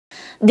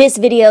This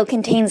video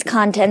contains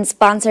content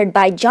sponsored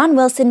by John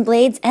Wilson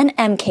Blades and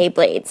MK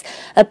Blades.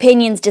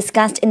 Opinions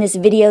discussed in this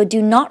video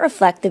do not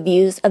reflect the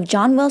views of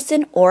John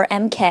Wilson or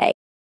MK.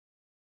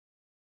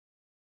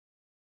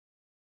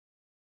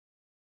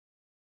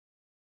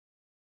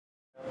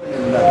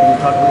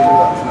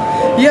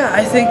 Yeah,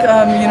 I think,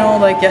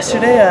 like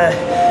yesterday,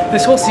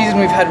 this whole season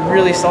we've had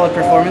really solid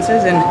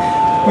performances and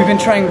we've been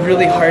trying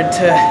really hard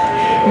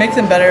to make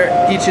them better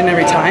each and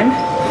every time.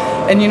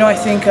 And I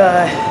think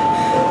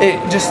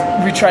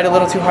we tried a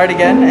little too hard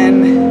again,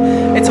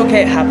 and it's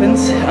okay, it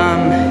happens.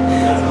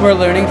 We're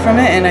learning from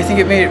it, and I think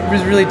it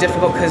was really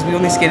difficult because we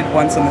only skated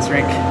once on this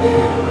rink.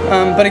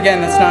 But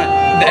again, that's not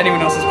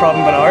anyone else's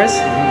problem but ours.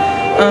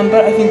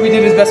 But I think we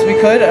did as best we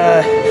could.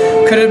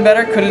 Could have done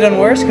better, could have done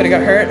worse, could have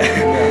got hurt,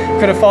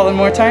 could have fallen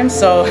more times,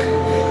 so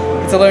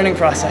it's a learning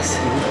process.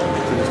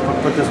 So just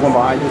put this one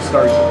behind you,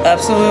 start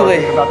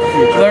Absolutely. About the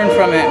future. Learn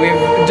from it.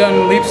 We've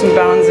done leaps and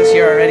bounds this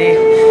year already,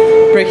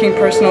 breaking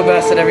personal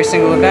bests at every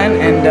single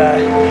event, and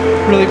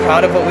really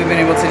proud of what we've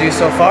been able to do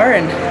so far,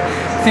 and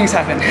things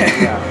happen.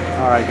 Yeah.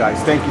 All right,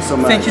 guys. Thank you so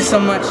much. Thank you so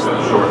much.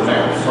 Short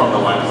neck from the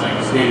Lansing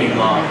standing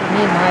line.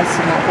 Me,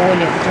 Massimo,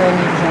 Oleg,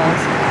 Johnny,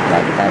 Jones,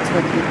 like that's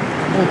what we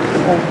put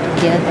all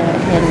together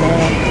in the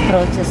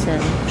process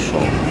and show.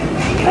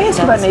 Can I ask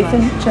you about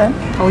Nathan, Jen?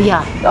 Oh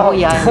yeah, oh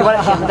yeah, I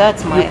love him.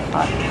 That's my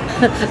heart.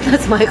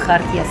 That's my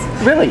heart, yes.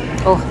 Really?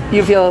 Oh,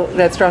 you feel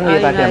that strongly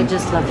about him? I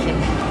just love him.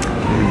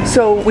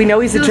 So we know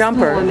he's a First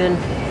jumper. Moment,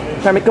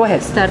 Go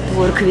ahead. start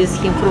work with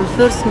him from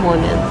first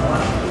moment.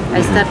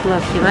 I start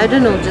love him. I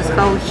don't know just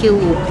how he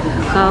look,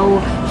 how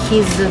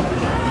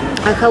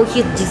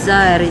his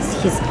desire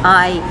is, his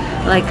eye,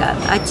 like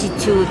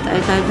attitude.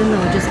 I don't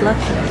know, just love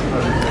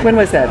him. When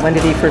was that? When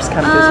did he first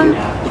come to you?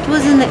 It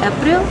was in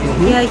April.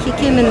 Yeah, he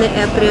came in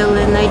April,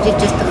 and I did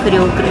just a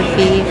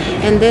choreography,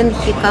 and then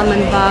he coming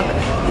back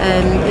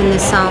in the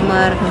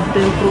summer to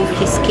improve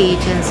his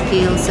skating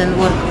skills and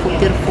work for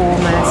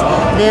performance.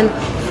 Then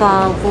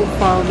fall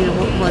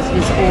was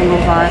with all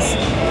of us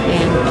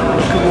and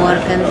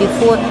work, and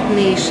before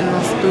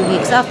nationals 2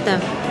 weeks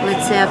after,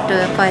 let's say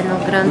after final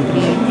Grand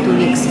Prix 2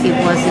 weeks he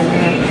was in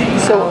there.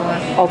 So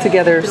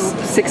altogether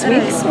 6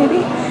 weeks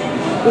maybe?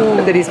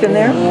 That he's been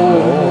there?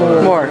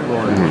 More.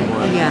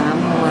 Yeah,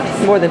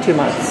 more. More than 2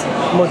 months.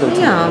 More than 2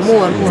 Yeah, months.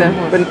 more.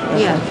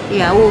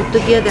 Yeah, all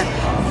together.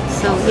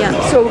 So yeah.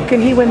 So can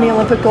he win the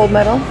Olympic gold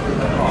medal?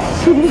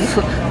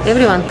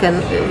 Everyone can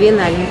win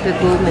Olympic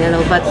gold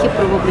medal, but he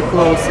probably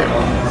closer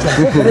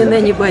than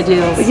anybody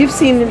else. You've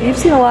seen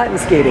a lot in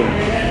skating.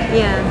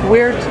 Yeah.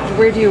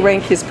 Where do you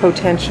rank his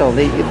potential?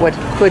 What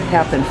could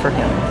happen for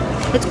him?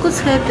 It could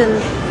happen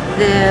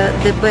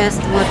the best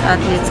what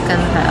athletes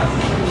can have.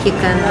 He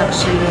can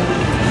actually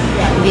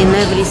win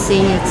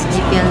everything. It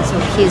depends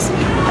on his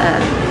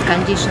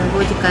condition,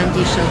 body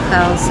condition,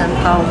 health, and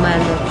how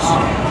manage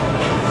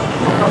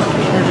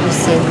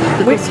everything.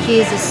 Because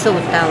he is so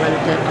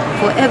talented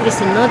for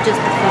everything, not just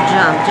for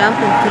jump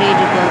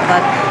incredible,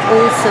 but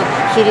also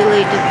he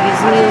related with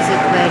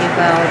music very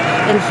well,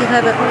 and he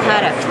have a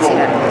character.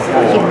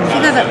 He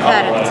have a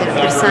character,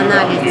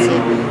 personality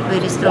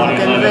very strong.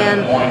 And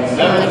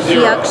when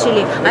he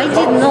actually, I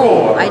didn't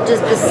know, I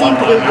just think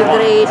will be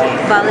great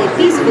ballet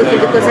piece for him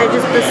because I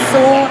just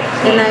saw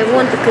and I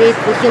want to create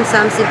for him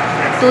something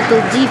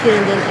totally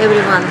different than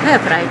everyone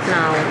have right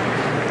now.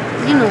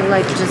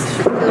 Like just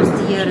the first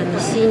year in the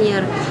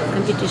senior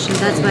competition,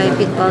 that's why I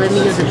picked ballet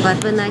music.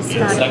 But when I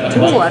started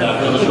tour,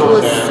 it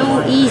was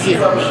so easy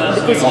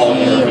because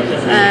he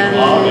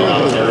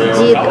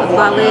did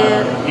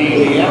ballet.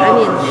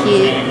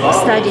 He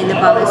studied in the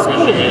ballet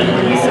school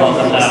in Salt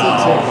Lake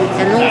City,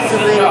 and also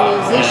very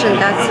musician.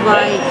 That's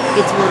why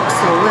it works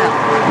so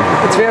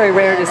well. It's very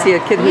rare to see a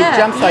kid who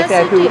jumps like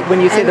that. Who,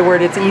 when you say the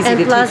word, it's easy to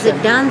teach them.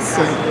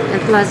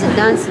 And plus the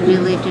dancing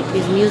related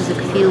with music,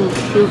 feel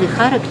the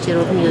character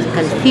of music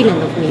and feeling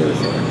of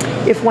music.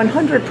 If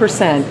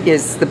 100%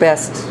 is the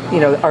best,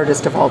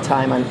 artist of all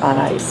time on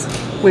ice,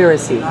 where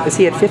is he? Is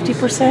he at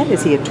 50%?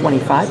 Is he at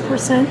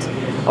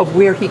 25% of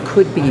where he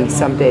could be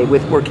someday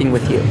with working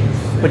with you?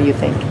 What do you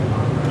think?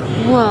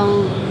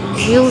 Well,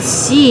 we'll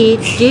see.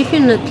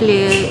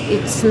 Definitely,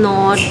 it's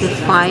not the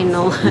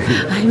final.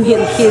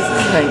 His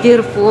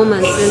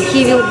performance, and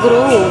he will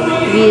grow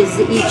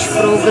with each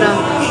program.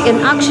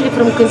 And actually,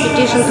 from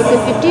competition to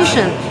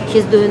competition,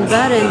 he's doing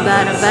better and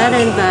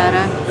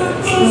better,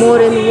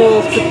 more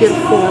involved to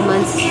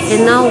performance.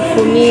 And now,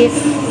 for me,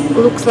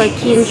 looks like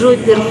he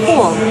enjoyed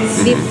perform.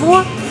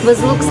 Before,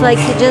 looks like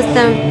he just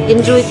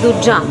enjoyed to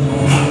jump.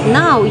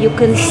 Now you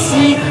can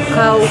see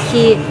how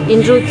he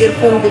enjoyed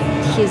perform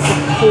his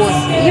pose,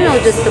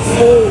 just the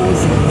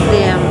pose,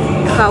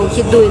 how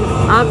he doing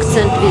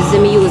accent with the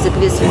music,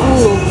 with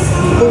full of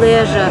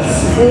pleasure,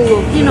 full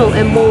of,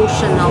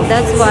 emotional.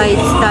 That's why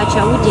it's touch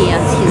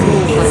audience, his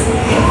movement.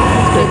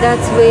 And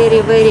that's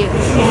very, very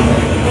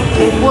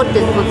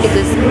important for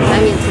figure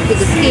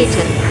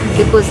skating,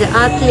 because the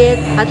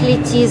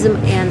athleticism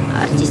and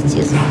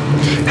artistism.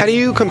 How do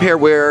you compare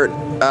where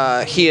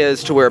he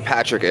is to where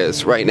Patrick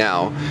is right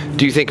now?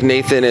 Do you think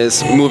Nathan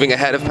is moving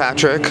ahead of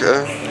Patrick?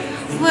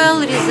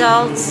 Well,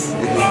 results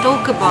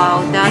talk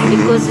about that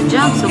because the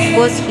jumps, of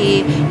course,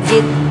 he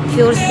did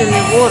first in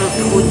the world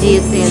who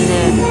did in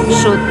a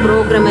short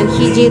program, and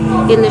he did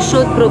in a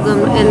short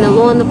program and a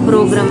long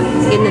program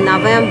in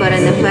November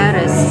in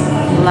Paris,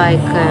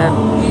 like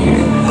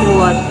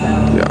quad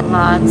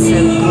lats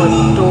and quad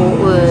toe,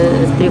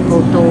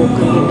 triple toe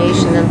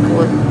combination and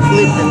quad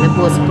flip in the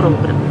both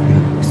program.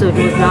 So it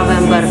was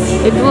November.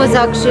 It was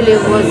actually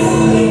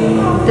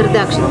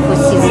introduction for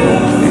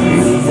season.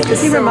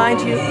 Does he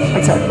remind you?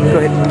 I'm sorry, go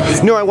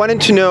ahead. No, I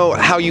wanted to know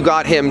how you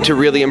got him to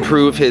really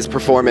improve his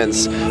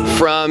performance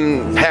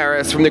from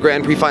Paris, from the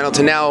Grand Prix final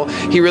to now.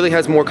 He really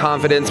has more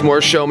confidence, more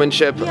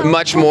showmanship,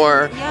 much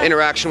more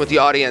interaction with the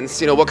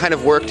audience. You know, what kind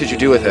of work did you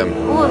do with him?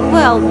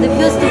 Well,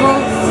 first of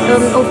all,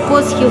 of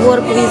course, he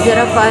worked with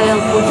Rafael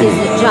for his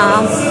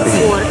jump,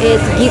 for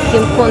it give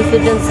him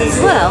confidence as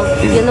well.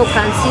 You know,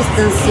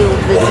 consistency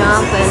of the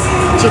jump and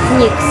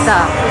technique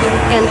stuff,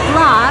 and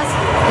plus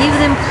give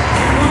them.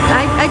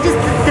 I just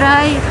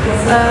try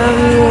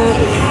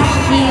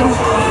him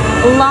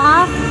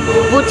love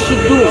what he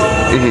do.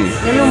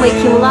 You know, make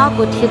him love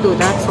what he do.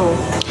 That's all.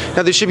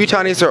 Now the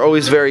Shibutanis are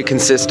always very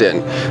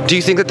consistent. Do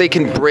you think that they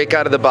can break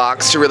out of the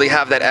box to really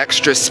have that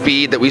extra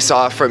speed that we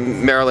saw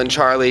from Marilyn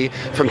Charlie,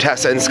 from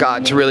Tessa and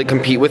Scott to really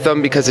compete with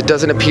them? Because it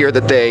doesn't appear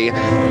that they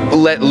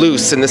let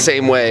loose in the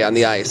same way on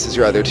the ice as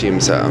your other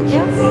teams have.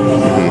 Yeah.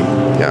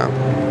 Yeah.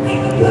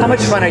 How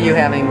much fun are you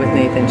having with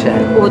Nathan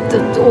Chen?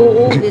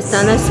 Always,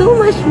 and I so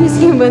much miss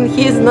him when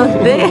he's not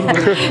there.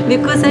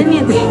 Because I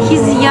mean,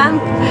 he's young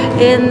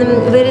and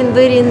very,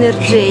 very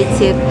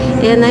energetic.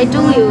 And I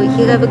told you,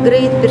 he have a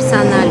great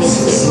personality,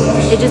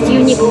 just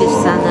unique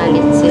personality.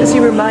 Does he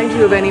remind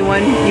you of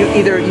anyone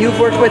either you've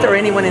worked with or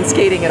anyone in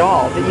skating at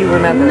all that you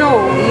remember?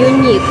 No,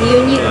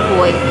 unique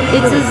boy.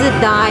 It is a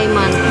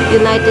diamond,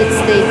 United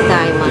States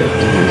diamond.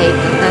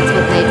 Nathan, that's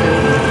what Nathan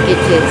it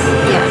is.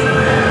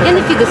 Yeah, and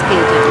a figure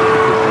skater.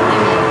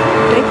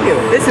 Thank you.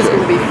 This is going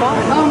to be fun.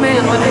 Oh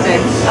man, what a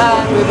day.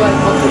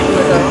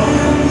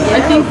 I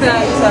think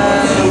that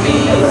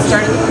we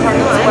started the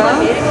performance well.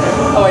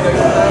 Oh, I know.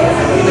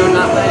 You know,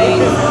 not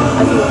letting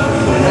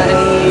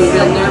any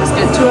real nerves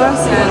get to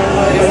us, and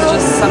it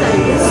was just something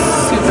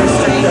super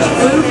strange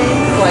move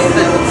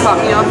that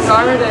caught me off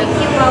guard, and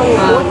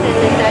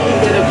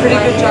did a pretty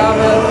good job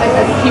of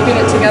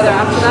keeping it together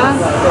after that,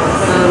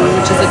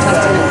 which is a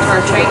testament to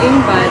our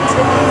training. But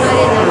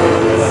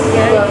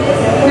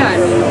yeah,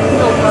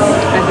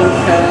 I think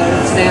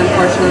today,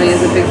 unfortunately,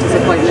 is a big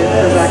disappointment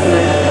for Zach and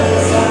I.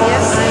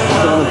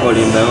 Still on the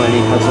podium, though.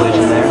 Any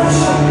consolation there?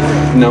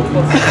 No.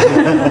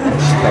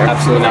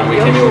 Absolutely not. We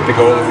came in with the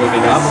goal of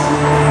moving up,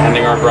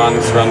 ending our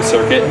bronze run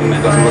circuit, and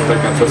it doesn't look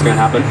like that's what's going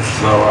to happen.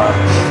 So,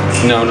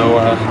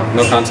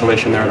 no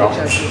consolation there at all.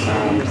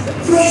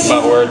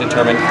 But we're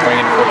determined going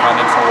into the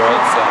Continental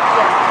Worlds.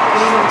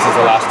 This is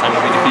the last time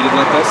we'll be defeated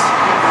like this.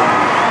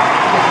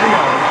 And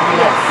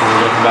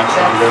we're going to come back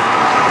stronger.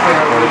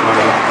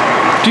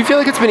 Do you feel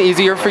like it's been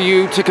easier for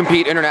you to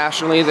compete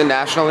internationally than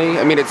nationally?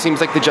 I mean, it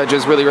seems like the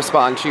judges really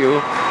respond to you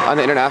on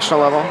the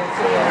international level.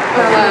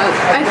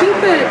 I think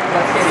that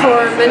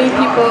for many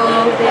people,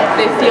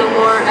 they feel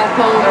more at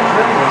home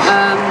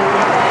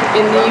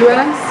in the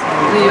U.S.,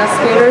 the U.S.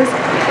 skaters.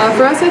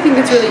 For us, I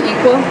think it's really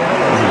equal.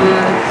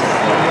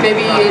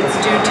 Maybe it's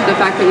due to the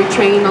fact that we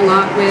train a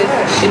lot with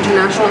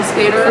international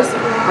skaters.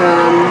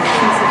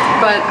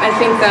 But I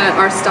think that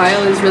our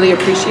style is really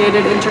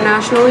appreciated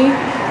internationally,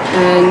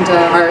 and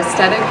our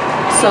aesthetic.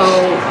 So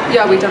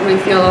yeah, we definitely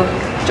feel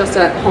just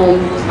at home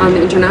on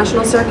the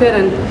international circuit,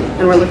 and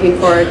we're looking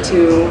forward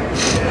to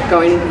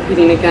going and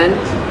competing again.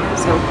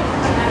 So.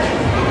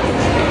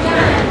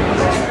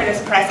 For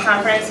this press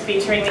conference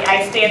featuring the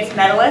ice dance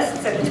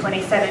medalists at the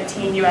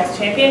 2017 U.S.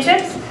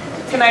 Championships.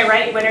 To my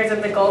right, winners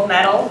of the gold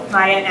medal,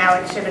 Maya and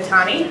Alex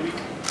Shibutani.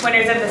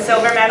 Winners of the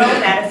silver medal,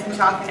 Madison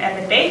Chalk and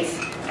Evan Bates.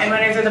 And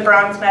winners of the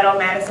bronze medal,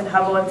 Madison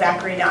Hubble and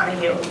Zachary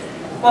Donahue.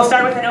 We'll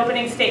start with an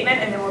opening statement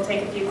and then we'll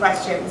take a few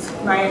questions.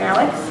 Maya and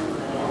Alex.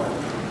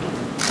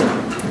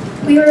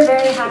 We were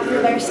very happy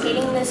with our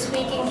skating this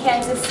week in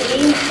Kansas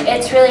City.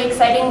 It's really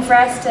exciting for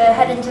us to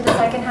head into the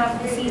second half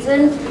of the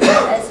season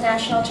as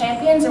national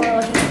champions, and we're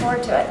looking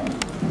forward to it.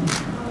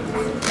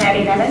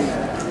 Maddie and Evan.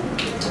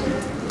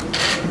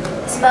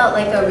 This felt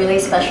like a really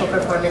special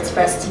performance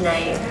for us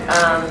tonight.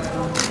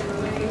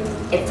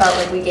 It felt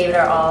like we gave it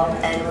our all,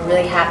 and we're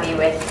really happy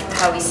with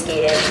how we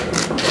skated.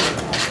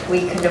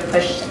 We couldn't have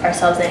pushed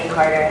ourselves any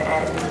harder,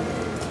 and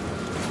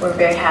we're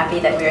very happy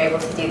that we were able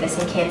to do this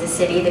in Kansas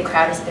City. The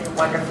crowd has been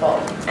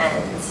wonderful,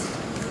 and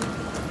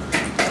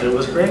it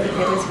was great.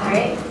 It was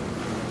great.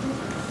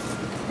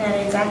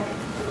 And Zach?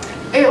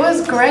 It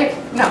was great.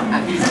 No.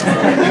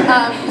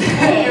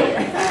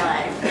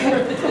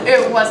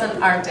 It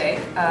wasn't our day,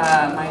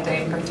 my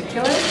day in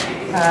particular.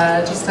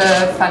 Just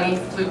a funny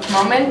fluke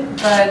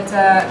moment, but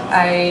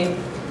I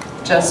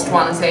just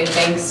want to say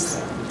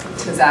thanks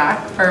to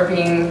Zach for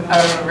being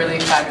a really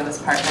fabulous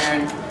partner,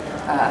 and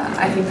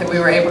I think that we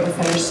were able to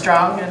finish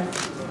strong, and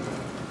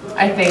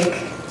I think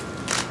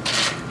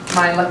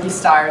my lucky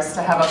stars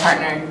to have a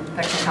partner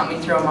that can help me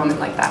through a moment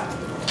like that.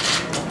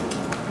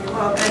 We'll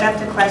open it up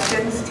to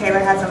questions. Taylor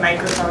has a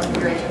microphone if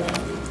you raise your hand.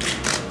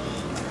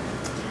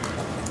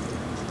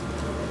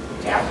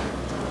 Yeah.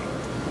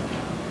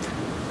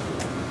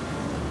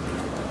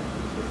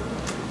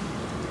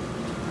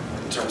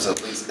 In terms of,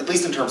 at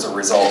least in terms of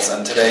results,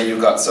 and today you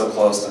got so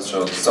close and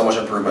showed so much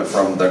improvement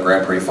from the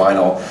Grand Prix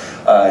final.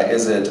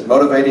 Is it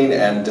motivating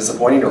and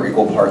disappointing, or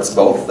equal parts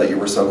both, that you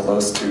were so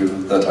close to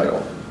the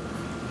title?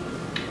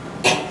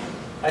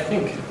 I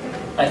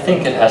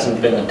think it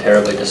hasn't been a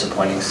terribly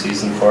disappointing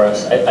season for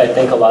us. I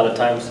think a lot of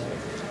times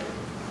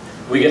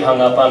we get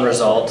hung up on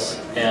results,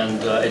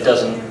 and it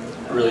doesn't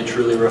really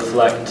truly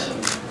reflect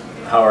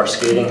how our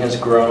skating has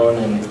grown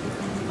and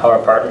how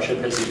our partnership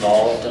has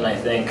evolved. And I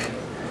think,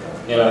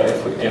 you know,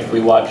 if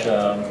we watch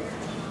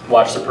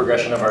the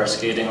progression of our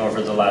skating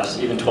over the last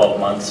even 12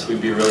 months,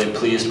 we'd be really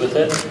pleased with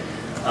it.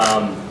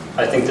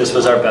 I think this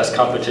was our best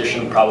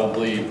competition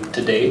probably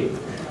to date,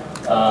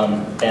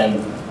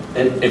 and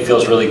it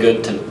feels really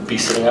good to be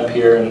sitting up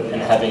here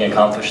and having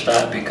accomplished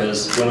that,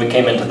 because when we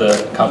came into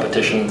the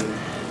competition,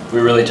 we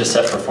really just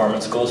set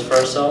performance goals for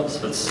ourselves.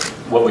 That's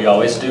what we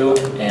always do,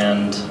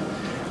 and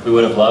we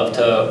would have loved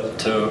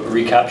to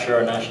recapture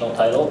our national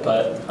title,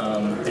 but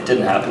it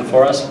didn't happen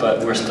for us.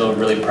 But we're still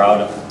really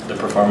proud of the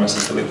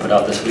performances that we put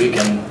out this week,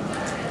 and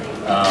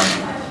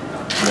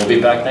we'll be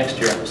back next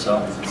year.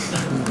 So.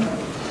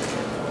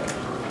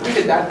 Where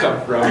did that come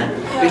from?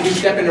 Did you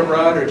step in a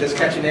rut or just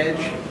catch an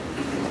edge?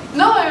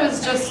 No, it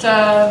was just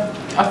a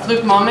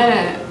fluke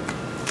moment.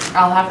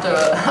 I'll have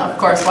to, of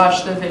course,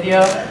 watch the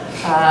video.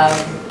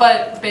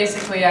 But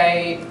basically,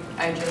 I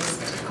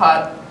just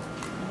caught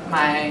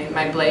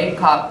my blade,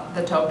 caught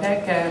the toe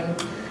pick, and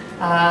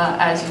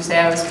as you say,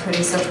 I was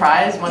pretty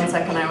surprised. 1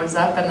 second I was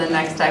up, and the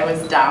next I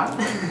was down.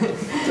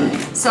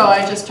 So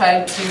I just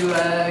tried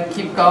to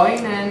keep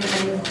going and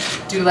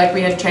do like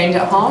we had trained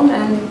at home,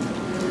 and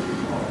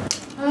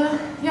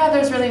yeah,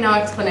 there's really no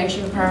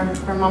explanation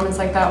for moments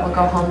like that. We'll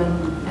go home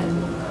and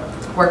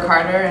work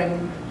harder,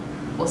 and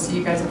we'll see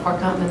you guys at Four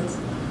Continents.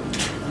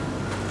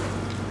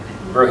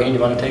 Roheen, do you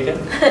want to take it?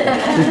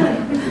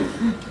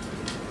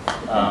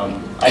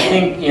 I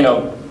think, you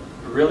know,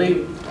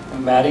 really,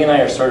 Maddie and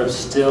I are sort of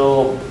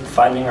still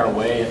finding our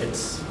way.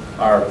 It's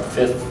our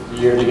 5th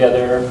year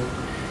together.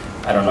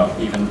 I don't know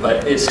even,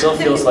 but it still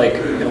feels like,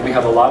 you know, we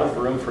have a lot of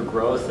room for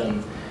growth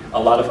and a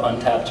lot of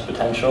untapped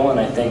potential. And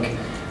I think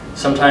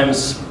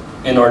sometimes,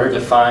 in order to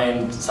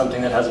find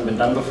something that hasn't been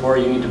done before,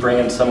 you need to bring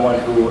in someone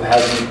who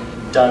hasn't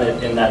done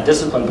it in that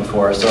discipline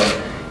before. So,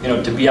 you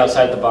know, to be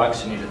outside the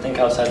box, you need to think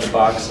outside the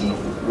box, and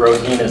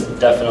Roheen is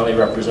definitely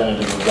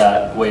representative of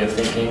that way of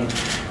thinking.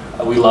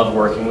 We love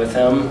working with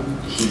him.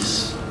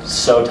 He's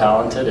so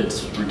talented,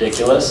 it's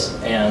ridiculous,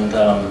 and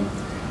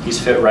he's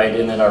fit right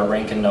in at our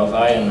rink in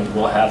Novi, and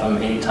we'll have him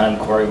anytime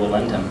Corey will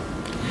lend him.